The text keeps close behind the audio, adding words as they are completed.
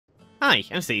Hi,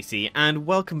 I'm Stacey, and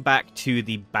welcome back to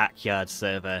the Backyard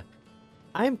server.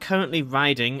 I am currently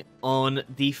riding on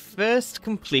the first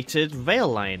completed rail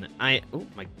line. Oh,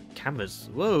 my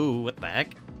camera's... Whoa, what the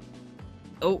heck?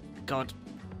 Oh, God.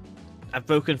 I've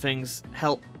broken things.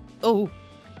 Help. Oh,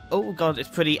 God, it's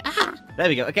pretty... Ah! There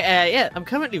we go. Okay, yeah, I'm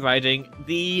currently riding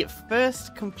the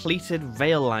first completed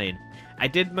rail line. I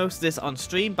did most of this on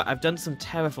stream, but I've done some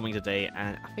terraforming today,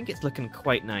 and I think it's looking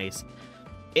quite nice.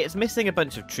 It's missing a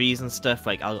bunch of trees and stuff,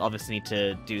 like I'll obviously need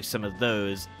to do some of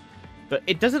those. But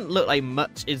it doesn't look like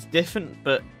much is different,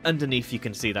 but underneath you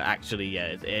can see that actually,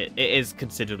 yeah, it is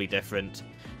considerably different.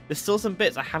 There's still some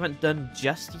bits I haven't done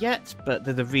just yet, but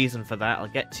there's a reason for that I'll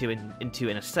get to into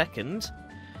in a second.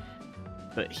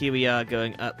 But here we are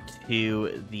going up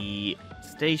to the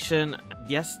station.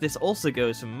 Yes, this also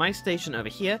goes from my station over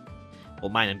here, or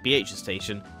mine and BH's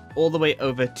station, all the way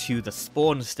over to the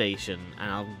spawn station, and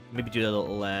I'll maybe do a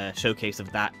little showcase of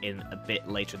that in a bit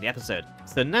later in the episode.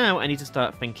 So now I need to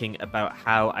start thinking about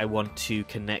how I want to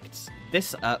connect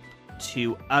this up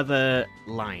to other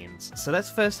lines. So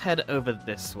let's first head over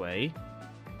this way.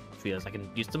 Feels like I can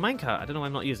use the minecart. I don't know why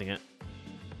I'm not using it.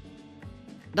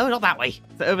 No, not that way.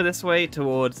 So over this way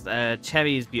towards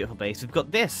Cherry's beautiful base, we've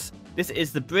got this. This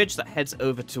is the bridge that heads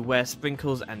over to where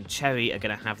Sprinkles and Cherry are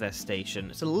going to have their station.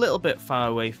 It's a little bit far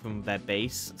away from their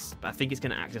base, but I think it's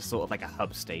going to act as sort of like a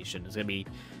hub station.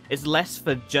 It's less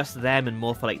for just them and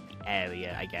more for like the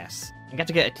area, I guess. I'm going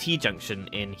to get a T-Junction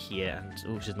in here, and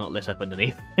oh, she's not lit up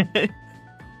underneath. And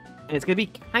it's going to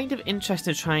be kind of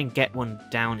interesting to try and get one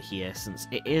down here, since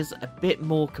it is a bit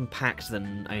more compact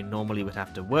than I normally would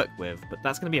have to work with. But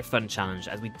that's going to be a fun challenge,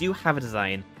 as we do have a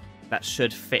design that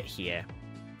should fit here.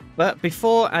 But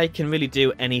before I can really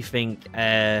do anything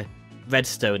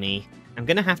redstone-y, I'm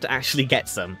going to have to actually get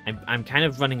some. I'm kind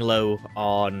of running low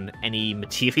on any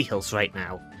materials right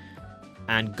now.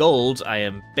 And gold, I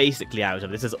am basically out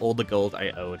of. This is all the gold I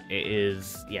own. It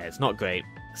is, yeah, it's not great.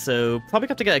 So probably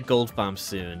have to get a gold farm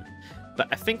soon. But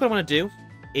I think what I want to do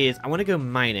is I want to go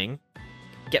mining,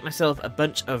 get myself a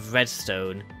bunch of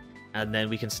redstone, and then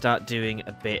we can start doing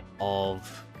a bit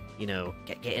of... you know,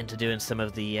 get into doing some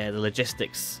of the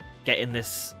logistics, getting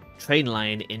this train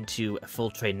line into a full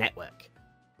train network.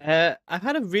 I've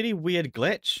had a really weird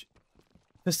glitch.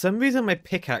 For some reason, my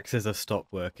pickaxes have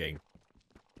stopped working.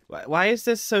 Why is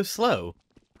this so slow?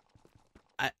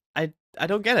 I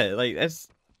don't get it. Like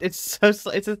it's so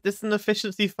slow. It's an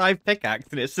efficiency 5 pickaxe,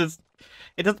 and it's just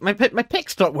my pick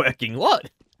stopped working.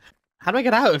 What? How do I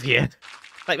get out of here?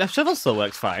 Like my shovel still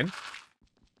works fine.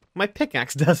 My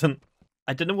pickaxe doesn't.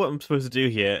 I don't know what I'm supposed to do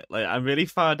here. Like, I'm really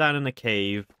far down in the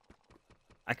cave.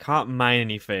 I can't mine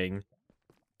anything.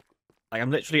 Like,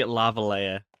 I'm literally at lava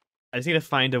layer. I just need to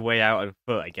find a way out on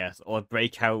foot, I guess, or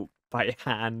break out by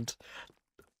hand.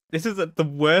 This is the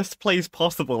worst place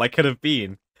possible I could have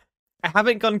been. I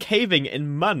haven't gone caving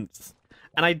in months,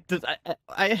 and I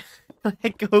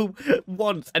go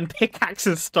once and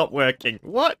pickaxes stop working.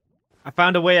 What? I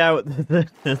found a way out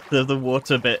the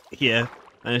water bit here.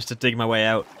 Managed to dig my way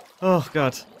out. Oh,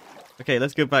 God. Okay,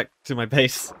 let's go back to my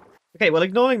base. Okay, well,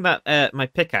 ignoring that my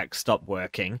pickaxe stopped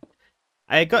working,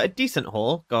 I got a decent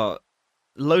haul, got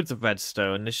loads of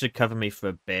redstone. This should cover me for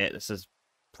a bit. This is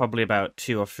probably about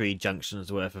 2 or 3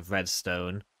 junctions worth of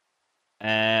redstone.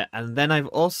 And then I've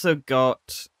also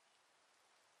got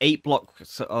 8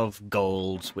 blocks of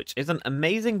gold, which isn't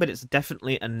amazing, but it's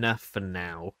definitely enough for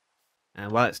now.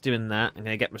 And while it's doing that, I'm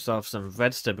going to get myself some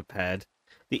redstone prepared.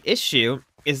 The issue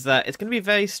is that it's going to be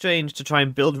very strange to try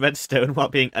and build redstone while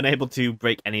being unable to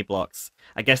break any blocks.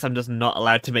 I guess I'm just not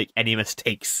allowed to make any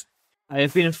mistakes. I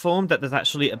have been informed that there's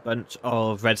actually a bunch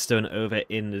of redstone over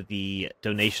in the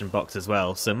donation box as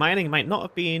well, so mining might not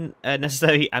have been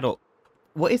necessary at all.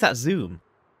 What is that zoom?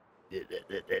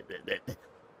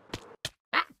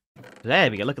 There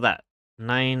we go, look at that.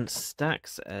 9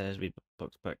 stacks as we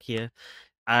box back here.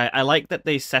 I like that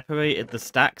they separated the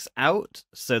stacks out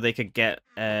so they could get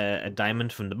a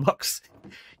diamond from the box.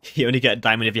 You only get a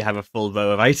diamond if you have a full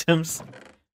row of items.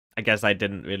 I guess I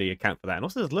didn't really account for that. And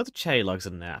also there's loads of cherry logs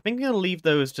in there. I think I'm going to leave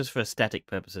those just for aesthetic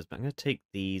purposes, but I'm going to take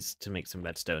these to make some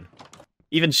redstone.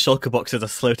 Even shulker boxes are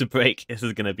slow to break. This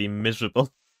is going to be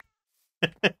miserable.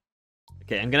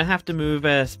 Okay, I'm going to have to move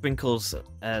Sprinkles'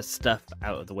 stuff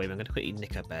out of the way, but I'm going to quickly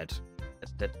nick her bed.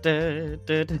 Oh,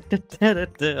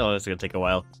 it's gonna take a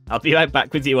while. I'll be right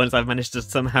back with you once I've managed to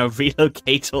somehow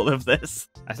relocate all of this.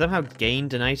 I somehow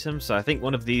gained an item, so I think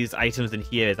one of these items in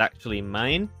here is actually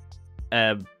mine.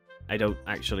 I don't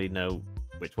actually know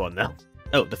which one though.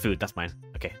 Oh, the food, that's mine.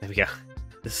 Okay, there we go.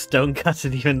 The stone cut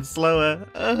is even slower.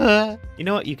 You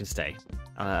know what? You can stay.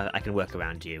 I can work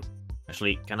around you.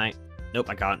 Actually, can I? Nope,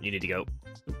 I can't. You need to go.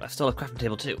 I stole a crafting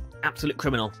table too. Absolute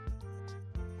criminal.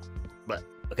 But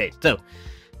okay, so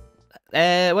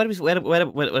that's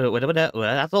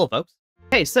all, folks.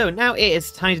 Okay, so now it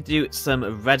is time to do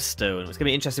some redstone. It's gonna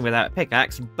be interesting without a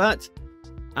pickaxe, but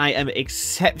I am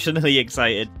exceptionally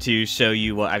excited to show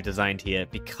you what I've designed here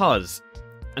because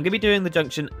I'm gonna be doing the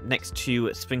junction next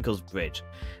to Sprinkle's Bridge.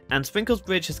 And Sprinkle's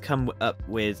Bridge has come up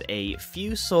with a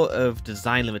few sort of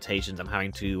design limitations I'm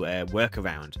having to work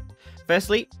around.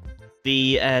 Firstly,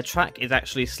 the track is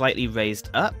actually slightly raised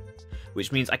up,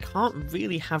 which means I can't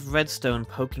really have redstone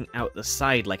poking out the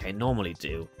side like I normally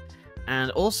do.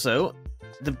 And also,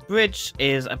 the bridge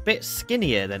is a bit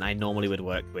skinnier than I normally would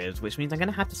work with, which means I'm going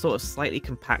to have to sort of slightly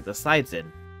compact the sides in.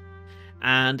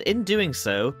 And in doing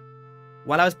so,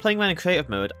 while I was playing around in creative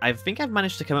mode, I think I've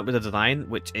managed to come up with a design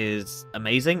which is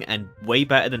amazing and way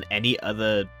better than any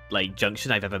other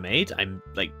junction I've ever made. I'm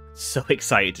so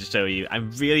excited to show you. I'm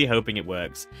really hoping it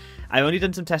works. I've only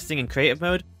done some testing in creative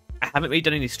mode. I haven't really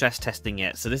done any stress testing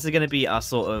yet, so this is going to be our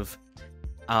sort of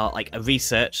a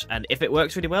research, and if it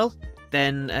works really well,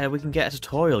 then we can get a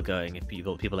tutorial going if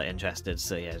people are interested.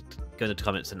 So yeah, go to the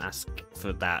comments and ask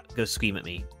for that. Go scream at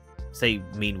me. Say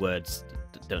mean words.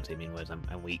 Don't say mean words,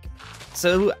 I'm weak.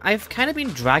 So I've kind of been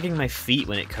dragging my feet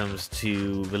when it comes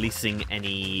to releasing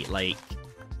any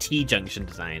T-Junction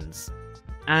designs.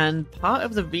 And part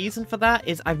of the reason for that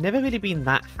is I've never really been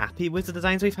that happy with the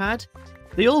designs we've had.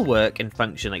 They all work and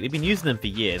function, they've been using them for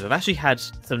years. I've actually had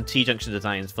some T-Junction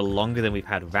designs for longer than we've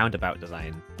had roundabout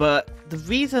design. But the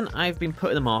reason I've been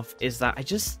putting them off is that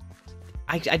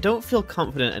I don't feel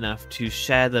confident enough to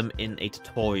share them in a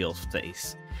tutorial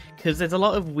space. Because there's a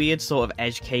lot of weird sort of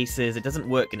edge cases, it doesn't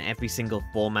work in every single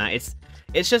format,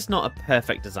 it's just not a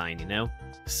perfect design, you know?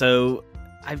 So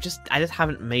I just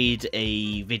haven't made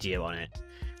a video on it.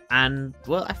 And,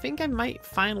 well, I think I might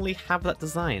finally have that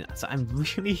design, so I'm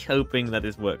really hoping that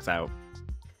this works out.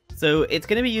 So it's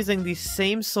going to be using the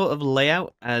same sort of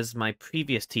layout as my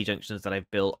previous T-Junctions that I've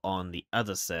built on the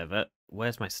other server.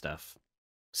 Where's my stuff?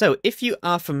 So if you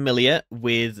are familiar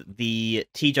with the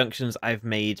T-Junctions I've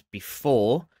made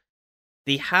before,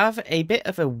 they have a bit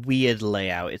of a weird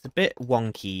layout. It's a bit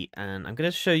wonky, and I'm going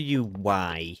to show you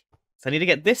why. So I need to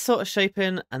get this sort of shape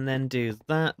in, and then do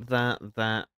that.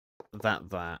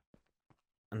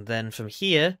 And then from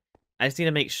here, I just need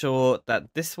to make sure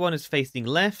that this one is facing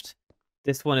left,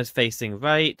 this one is facing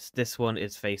right, this one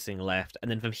is facing left.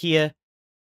 And then from here,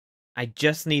 I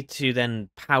just need to then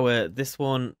power this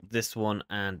one,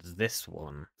 and this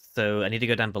one. So I need to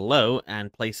go down below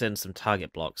and place in some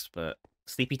target blocks, but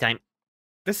sleepy time.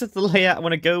 This is the layout I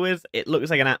want to go with. It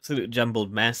looks like an absolute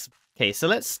jumbled mess. Okay, so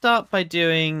let's start by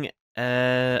doing...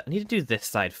 I need to do this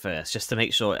side first, just to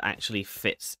make sure it actually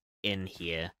fits in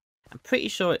here. I'm pretty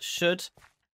sure it should.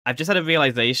 I've just had a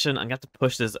realization. I'm going to have to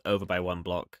push this over by one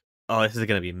block. Oh, this is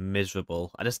going to be miserable.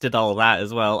 I just did all that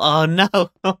as well. Oh, no.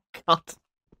 Oh, God.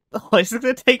 Oh, this is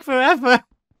going to take forever.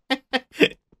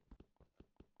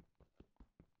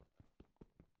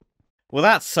 Well,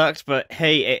 that sucked, but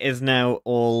hey, it is now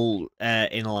all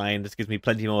in line. This gives me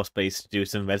plenty more space to do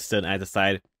some redstone either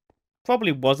side.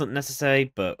 Probably wasn't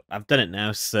necessary, but I've done it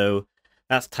now, so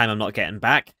that's time I'm not getting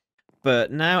back. But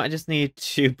now I just need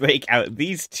to break out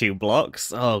these two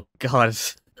blocks. Oh, God.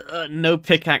 No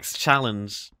pickaxe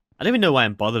challenge. I don't even know why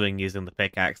I'm bothering using the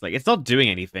pickaxe. It's not doing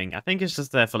anything. I think it's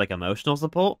just there for, emotional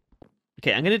support.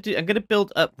 Okay, I'm gonna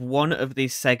build up one of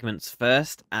these segments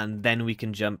first, and then we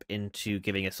can jump into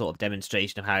giving a sort of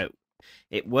demonstration of how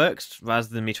it works, rather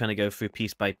than me trying to go through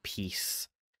piece by piece.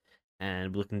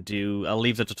 And we can do... I'll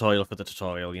leave the tutorial for the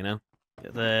tutorial, you know?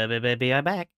 Be right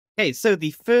back. Okay, so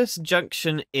the first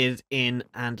junction is in,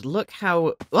 and look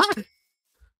how... Ah!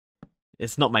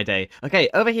 It's not my day. Okay,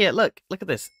 over here, look at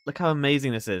this. Look how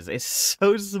amazing this is. It's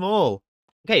so small.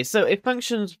 Okay, so it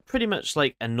functions pretty much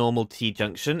like a normal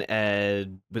T-junction.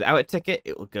 Without a ticket,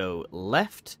 it will go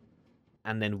left.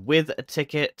 And then with a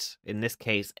ticket, in this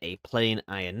case a plain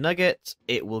iron nugget,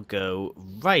 it will go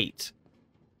right.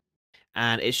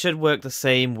 And it should work the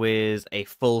same with a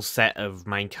full set of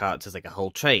minecarts as a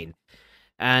whole train.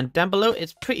 And down below,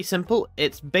 it's pretty simple.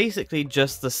 It's basically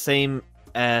just the same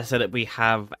setup we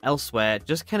have elsewhere,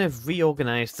 just kind of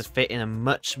reorganized to fit in a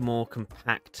much more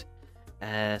compact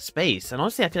space. And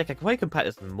honestly, I feel like I could probably compact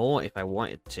this more if I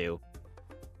wanted to.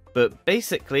 But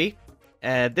basically,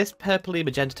 this purpley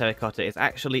magenta terracotta is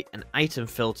actually an item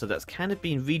filter that's kind of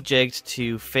been rejigged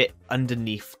to fit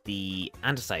underneath the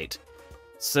andesite.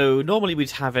 So normally we'd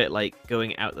have it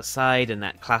going out the side in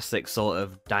that classic sort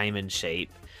of diamond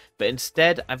shape. But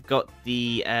instead, I've got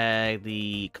the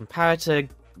comparator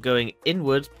going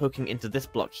inwards, poking into this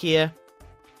block here,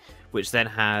 which then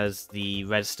has the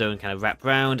redstone kind of wrapped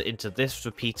round into this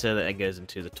repeater that then goes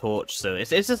into the torch. So it's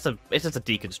just a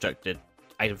deconstructed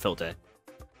item filter.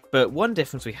 But one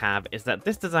difference we have is that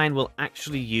this design will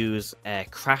actually use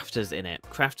crafters in it.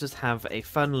 Crafters have a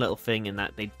fun little thing in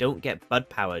that they don't get bud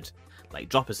powered like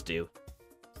droppers do.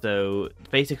 So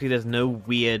basically there's no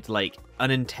weird like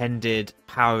unintended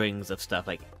powerings of stuff.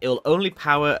 Like it'll only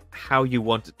power how you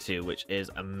want it to, which is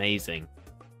amazing.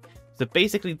 So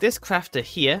basically this crafter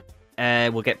here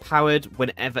will get powered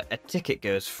whenever a ticket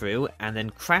goes through, and then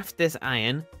craft this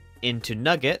iron into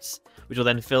nuggets, which will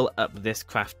then fill up this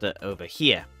crafter over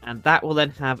here. And that will then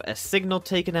have a signal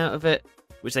taken out of it,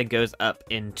 which then goes up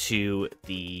into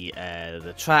the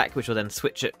track, which will then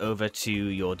switch it over to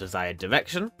your desired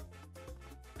direction.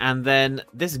 And then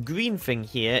this green thing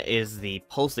here is the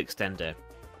pulse extender.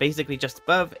 Basically just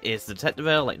above is the detector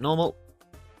rail like normal.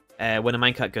 When a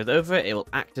minecart goes over it, it will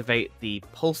activate the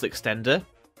pulse extender.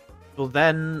 It will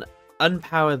then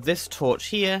unpower this torch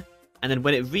here, and then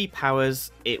when it repowers,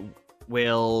 it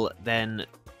will then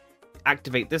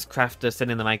activate this crafter,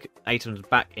 sending the items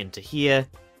back into here,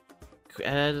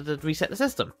 to reset the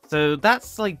system. So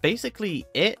that's like basically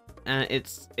it.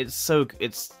 It's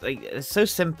so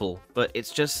simple, but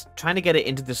it's just trying to get it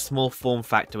into this small form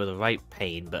factor with the right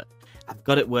pain. But I've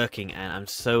got it working, and I'm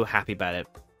so happy about it.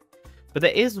 But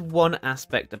there is one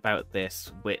aspect about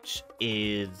this which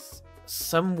is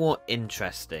somewhat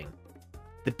interesting.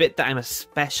 The bit that I'm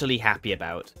especially happy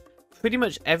about. Pretty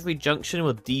much every junction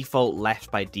will default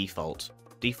left by default.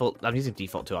 I'm using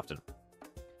default too often.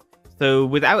 So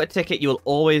without a ticket, you will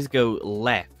always go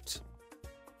left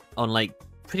on like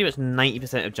pretty much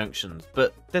 90% of junctions.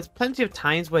 But there's plenty of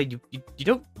times where you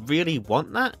don't really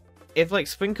want that. If like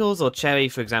Sprinkles or Cherry,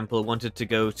 for example, wanted to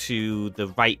go to the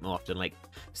right more often, like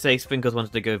say Sprinkles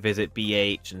wanted to go visit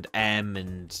BH and M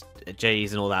and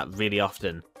J's and all that really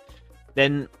often,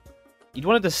 then you'd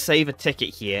want to save a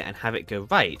ticket here and have it go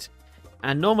right.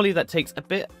 And normally that takes a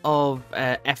bit of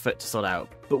effort to sort out.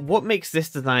 But what makes this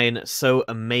design so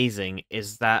amazing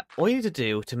is that all you need to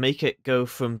do to make it go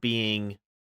from being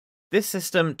this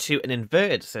system to an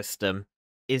inverted system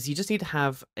is you just need to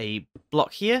have a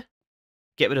block here,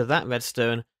 get rid of that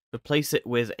redstone, replace it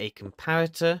with a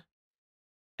comparator,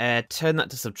 turn that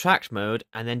to subtract mode,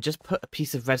 and then just put a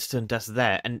piece of redstone dust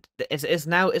there. And it's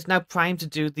now primed to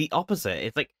do the opposite.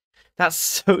 It's like, that's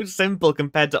so simple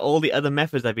compared to all the other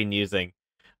methods I've been using.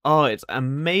 Oh, it's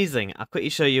amazing. I'll quickly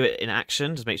show you it in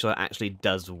action, just make sure it actually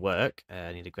does work.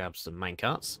 I need to grab some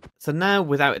minecarts. So now,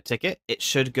 without a ticket, it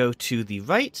should go to the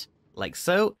right, like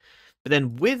so. But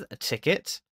then with a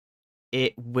ticket,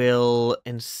 it will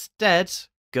instead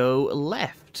go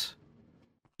left.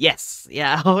 Yes,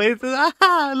 yeah,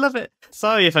 I love it.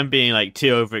 Sorry if I'm being like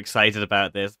too overexcited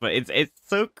about this, but it's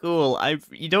so cool.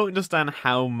 You don't understand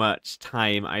how much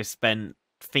time I spent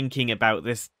thinking about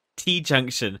this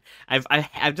T-Junction.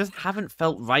 I just haven't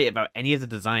felt right about any of the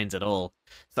designs at all.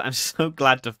 So I'm so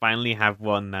glad to finally have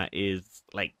one that is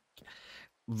like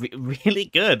really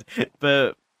good.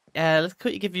 But let's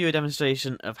quickly give you a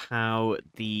demonstration of how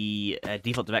the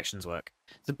default directions work.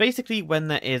 So basically, when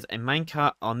there is a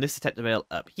minecart on this detector rail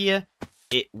up here,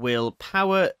 it will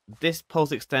power this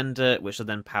pulse extender, which will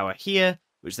then power here,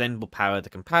 which then will power the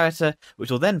comparator,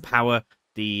 which will then power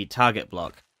the target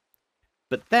block.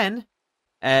 But then,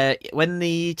 when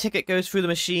the ticket goes through the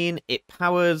machine, it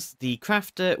powers the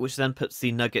crafter, which then puts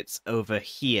the nuggets over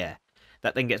here.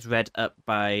 That then gets read up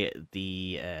by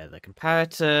the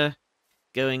comparator,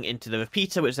 going into the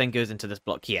repeater, which then goes into this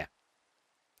block here.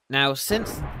 Now,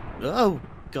 oh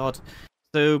god.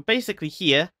 So basically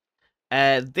here,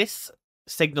 this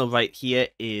signal right here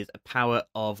is a power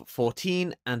of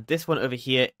 14, and this one over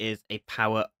here is a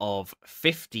power of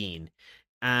 15.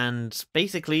 And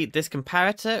basically, this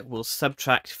comparator will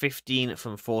subtract 15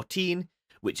 from 14,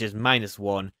 which is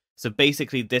 -1. So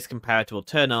basically, this comparator will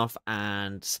turn off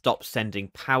and stop sending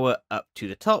power up to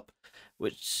the top,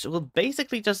 which will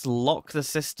basically just lock the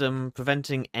system,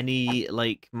 preventing any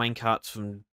like minecarts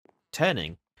from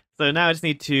turning. So now I just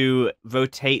need to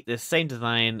rotate this same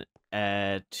design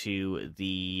to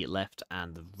the left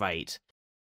and the right.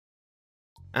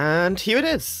 And here it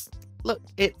is. Look,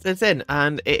 it's in,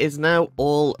 and it is now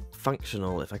all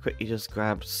functional. If I quickly just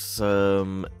grab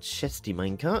some chesty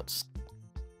minecarts.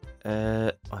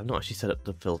 I've not actually set up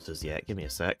the filters yet. Give me a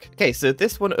sec. Okay, so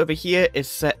this one over here is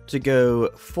set to go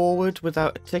forward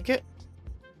without a ticket.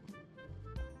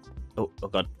 Oh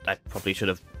god, I probably should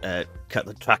have cut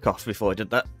the track off before I did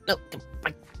that. No,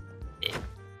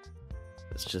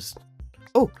 let's just...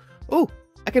 Oh,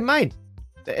 I can mine!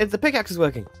 The pickaxe is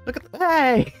working! Look at the...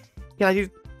 Hey! Can I use...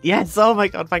 Yes, oh my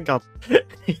god, thank god!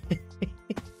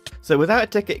 So without a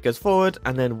ticket, it goes forward,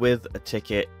 and then with a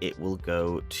ticket, it will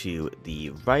go to the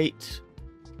right,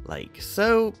 like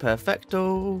so.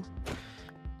 Perfecto.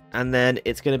 And then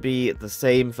it's going to be the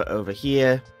same for over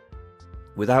here.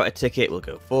 Without a ticket, it will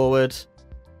go forward,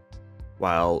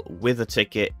 while with a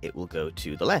ticket, it will go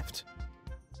to the left.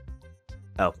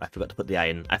 Oh, I forgot to put the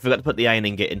iron. I forgot to put the iron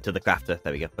ingot into the crafter.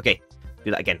 There we go. Okay,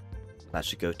 do that again. That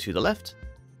should go to the left.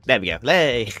 There we go.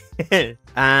 Yay!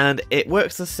 And it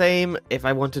works the same. If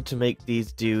I wanted to make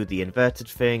these do the inverted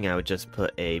thing, I would just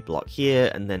put a block here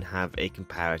and then have a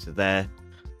comparator there.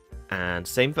 And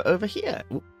same for over here.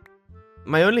 Ooh.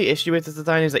 My only issue with this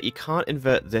design is that you can't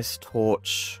invert this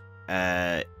torch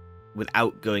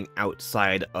without going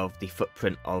outside of the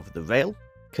footprint of the rail.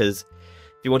 Because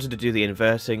if you wanted to do the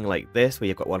inverting like this, where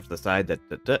you've got one for the side,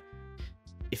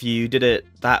 if you did it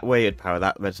that way, it'd power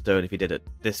that redstone. If you did it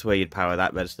this way, you'd power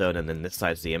that redstone, and then this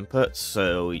side's the input.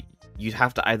 So you'd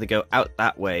have to either go out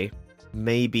that way,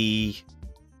 maybe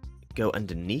go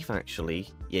underneath, actually.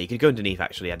 Yeah, you could go underneath,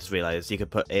 actually. I just realized you could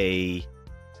put a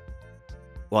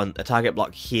target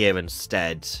block here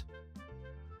instead.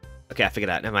 Okay, I figured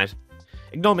it out. Never mind.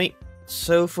 Ignore me.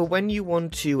 So for when you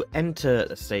want to enter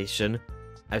the station,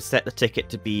 I've set the ticket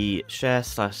to be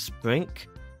share/sprink,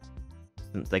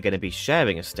 since they're going to be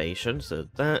sharing a station, so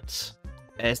that...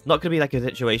 It's not going to be like a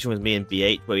situation with me and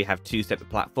B8 where we have two separate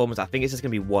platforms. I think it's just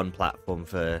going to be one platform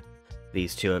for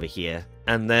these two over here.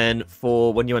 And then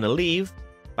for when you want to leave,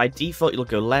 by default you'll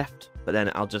go left, but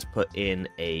then I'll just put in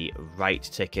a right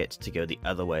ticket to go the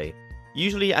other way.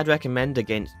 Usually I'd recommend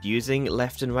against using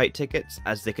left and right tickets,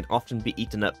 as they can often be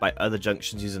eaten up by other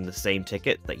junctions using the same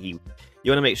ticket. Like you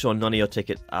want to make sure none of your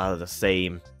tickets are the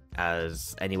same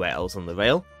as anywhere else on the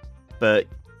rail. But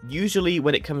usually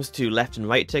when it comes to left and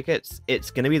right tickets,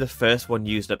 it's going to be the first one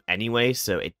used up anyway,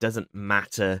 so it doesn't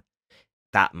matter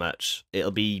that much.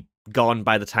 It'll be gone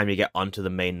by the time you get onto the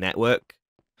main network.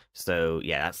 So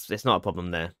yeah, it's not a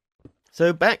problem there.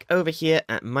 So back over here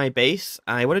at my base,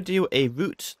 I want to do a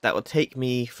route that will take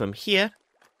me from here,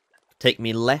 take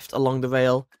me left along the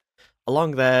rail,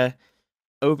 along there,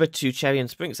 over to Cherry and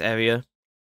Sprinks area,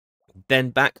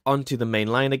 then back onto the main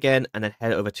line again, and then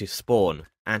head over to spawn.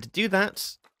 And to do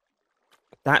that,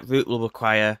 that route will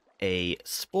require a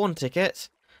spawn ticket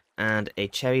and a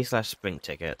Cherry/Sprink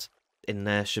ticket. In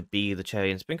there should be the Cherry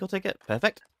and Sprinkle ticket.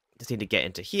 Perfect. Just need to get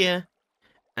into here,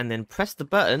 and then press the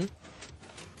button,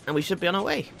 and we should be on our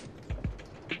way.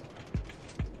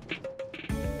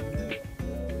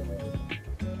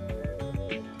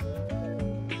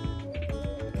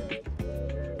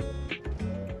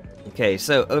 Okay,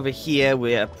 so over here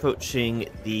we're approaching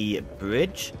the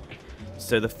bridge.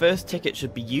 So the first ticket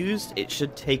should be used. It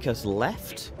should take us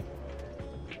left.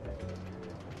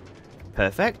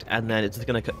 Perfect. And then it's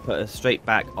going to put us straight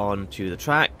back onto the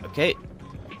track. Okay.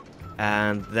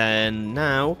 And then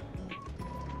now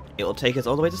it will take us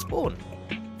all the way to spawn.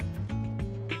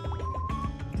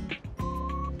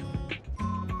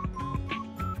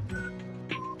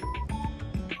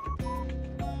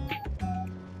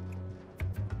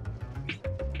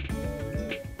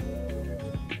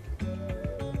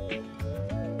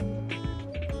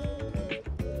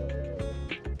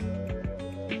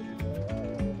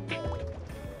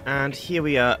 And here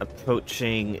we are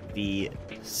approaching the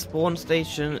spawn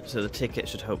station, so the ticket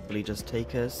should hopefully just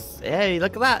take us... Hey,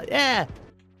 look at that! Yeah!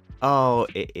 Oh,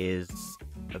 it is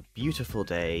a beautiful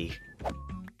day.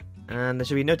 And there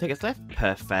should be no tickets left?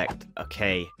 Perfect.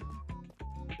 Okay.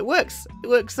 It works! It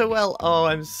works so well! Oh,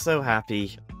 I'm so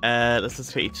happy. Let's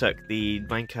just quickly chuck the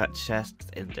minecart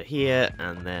chest into here,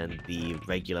 and then the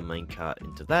regular minecart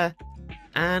into there.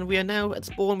 And we are now at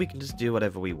spawn. We can just do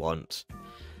whatever we want.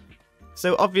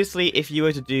 So obviously, if you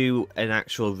were to do an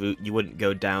actual route, you wouldn't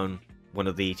go down one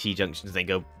of the T-junctions and then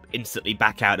go instantly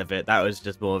back out of it. That was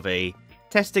just more of a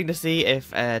testing to see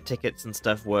if tickets and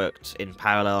stuff worked in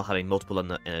parallel, having multiple in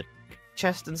a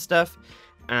chest and stuff.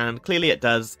 And clearly it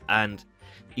does, and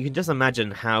you can just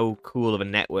imagine how cool of a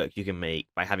network you can make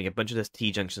by having a bunch of those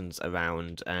T-junctions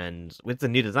around. And with the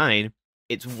new design,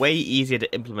 it's way easier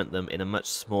to implement them in a much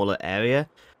smaller area.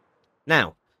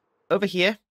 Now, over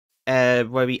here,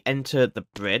 where we enter the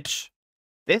bridge,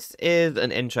 this is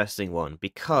an interesting one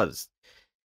because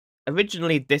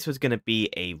originally this was going to be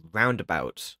a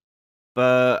roundabout,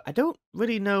 but I don't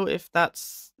really know if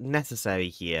that's necessary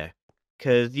here,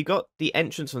 because you got the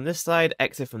entrance from this side,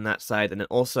 exit from that side, and then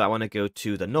also I want to go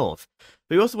to the north.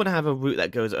 We also want to have a route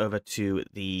that goes over to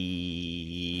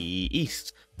the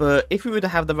east, but if we were to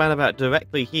have the roundabout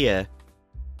directly here,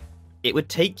 it would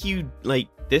take you like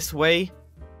this way.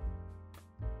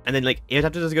 And then, like, you'd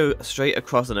have to just go straight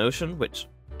across an ocean, which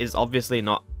is obviously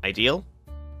not ideal.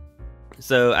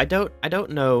 So I don't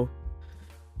know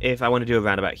if I want to do a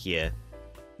roundabout here.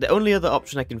 The only other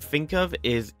option I can think of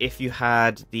is if you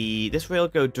had this rail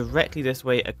go directly this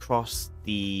way across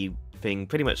the thing,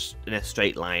 pretty much in a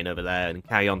straight line over there, and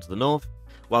carry on to the north,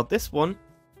 while this one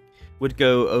would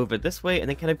go over this way and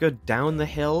then kind of go down the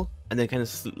hill and then kind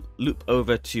of loop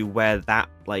over to where that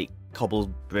like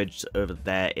cobbled bridge over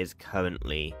there is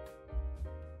currently.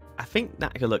 I think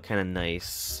that could look kind of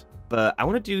nice, but I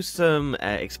want to do some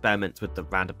experiments with the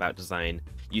roundabout design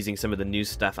using some of the new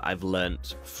stuff I've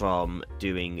learnt from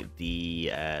doing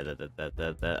the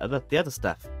other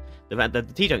stuff, the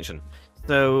T-Junction.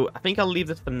 So I think I'll leave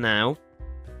this for now.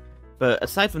 But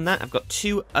aside from that, I've got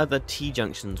 2 other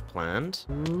T-Junctions planned.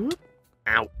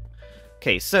 Ow.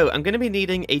 Okay, so I'm going to be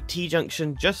needing a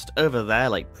T-Junction just over there,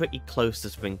 like pretty close to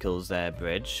Sprinkles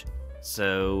Bridge.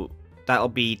 So that'll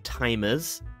be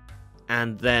timers.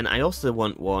 And then I also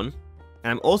want one.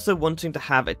 And I'm also wanting to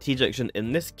have a T-Junction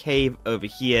in this cave over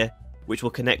here, which will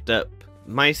connect up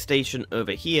my station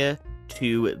over here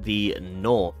to the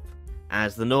north,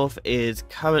 as the north is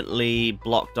currently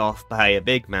blocked off by a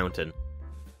big mountain.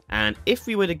 And if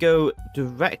we were to go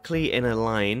directly in a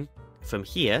line from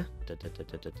here,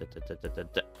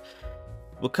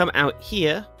 we'll come out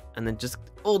here, and then just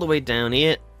all the way down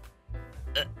here,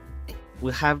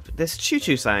 we'll have this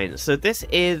choo-choo sign. So this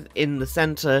is in the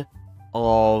center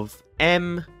of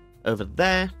M over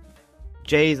there,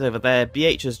 J's over there,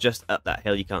 BH is just up that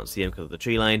hill, you can't see him because of the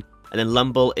tree line, and then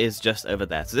Lumble is just over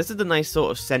there. So this is the nice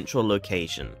sort of central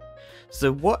location.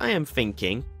 So what I am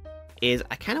thinking is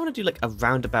I kind of want to do like a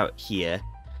roundabout here.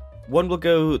 One will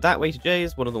go that way to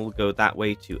J's, one of them will go that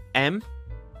way to M,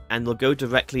 and they'll go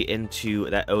directly into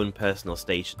their own personal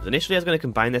stations. Initially I was going to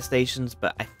combine their stations,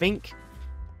 but I think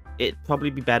it'd probably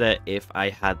be better if I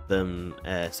had them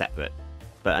separate.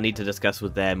 But I need to discuss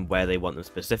with them where they want them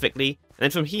specifically. And then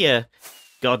from here,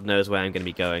 God knows where I'm going to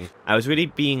be going. I was really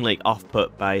being like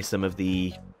off-put by some of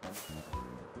the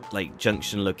like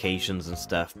junction locations and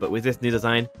stuff, but with this new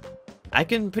design, I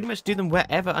can pretty much do them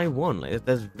wherever I want. Like,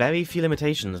 there's very few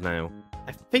limitations now.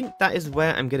 I think that is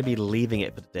where I'm going to be leaving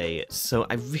it for today, so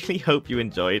I really hope you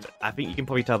enjoyed. I think you can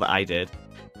probably tell that I did.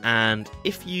 And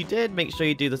if you did, make sure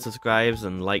you do the subscribes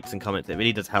and likes and comments. It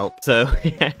really does help. So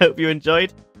I hope you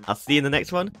enjoyed. I'll see you in the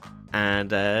next one, and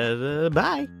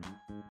bye!